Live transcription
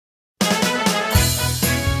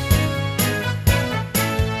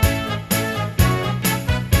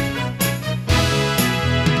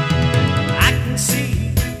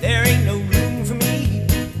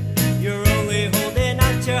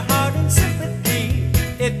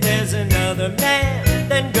If there's another man,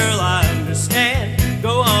 then girl, I understand.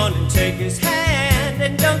 Go on and take his hand,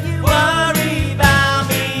 and don't you worry about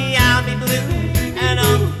me. I'll be blue, and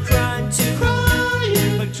I'll be crying too.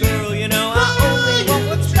 But girl, you know I only want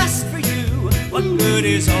what's best for you. What good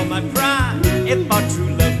is all my pride if our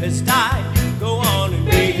true love has died? Go on and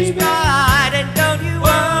be his bride, and don't you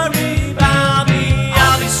worry about me.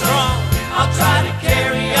 I'll be strong, I'll try to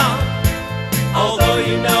carry on. Although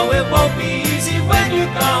you know it won't be easy when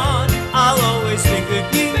you're gone. I'll always think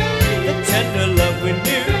of you, the tender love we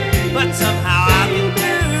knew. But somehow I've been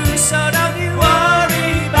through, so don't you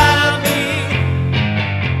worry about me.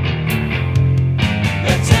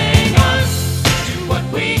 Let's hang on to what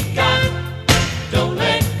we got. Don't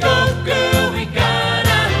let go, girl, we got a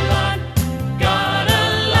lot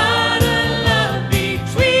of love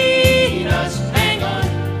between us. Hang on,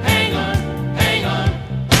 hang on, hang on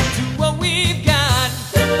to what we've got.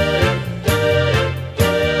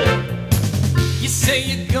 You say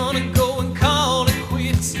you're gonna go and call it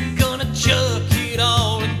quits, gonna chuck it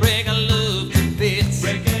all and break our love to bits.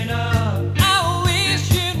 Break it up. I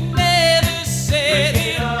wish you never said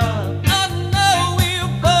it. I know we'll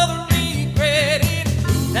both regret it.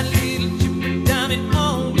 That little chip diamond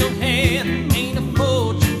on your hand ain't a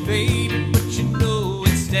fortune, baby, but you know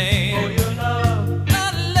it's there. For your love,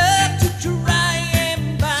 I'd love to try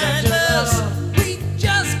and find us. We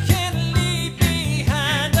just can't leave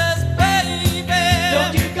behind us, baby.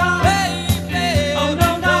 Don't you go, baby. Oh no,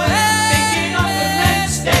 no, thinking of the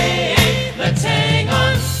next day. Let's hang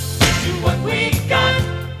on to what we got.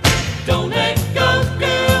 Don't let go,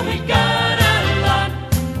 girl, we got a lot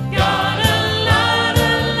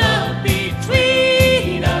of love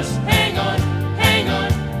between us. Hang on, hang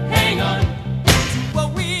on, hang on to what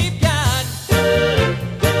we've got.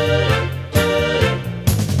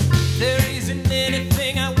 There isn't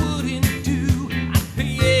anything I wouldn't do. I'd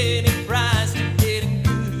pay any price to getting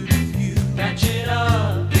good with you. Patch it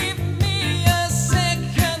up. Give me a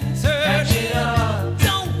second turn. Patch it up.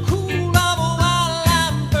 Don't cool off while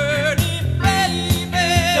I'm burning, baby.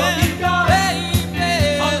 Don't you go, baby.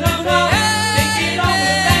 Oh no, no, thinking of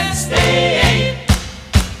the next day.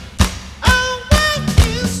 I want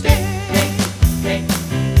you to stay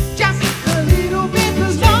just a little bit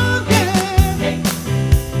longer.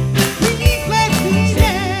 Please let me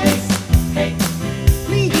dance.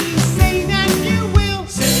 Please say that you will.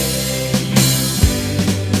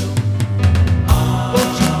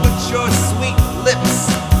 Won't you put your sweet lips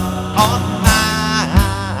on mine?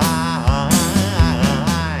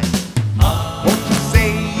 Won't you say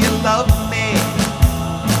you love me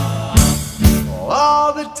all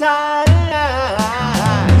the time?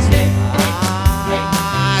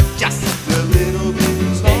 Just a little bit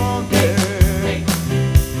longer.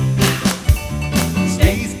 Please,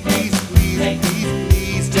 please, please, please,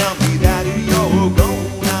 please tell me that you're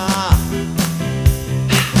gonna.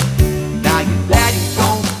 Now your daddy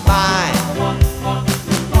don't mind,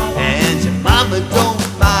 and your mama don't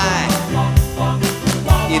mind.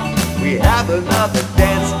 If we have another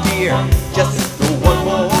dance, dear, just one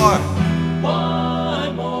more.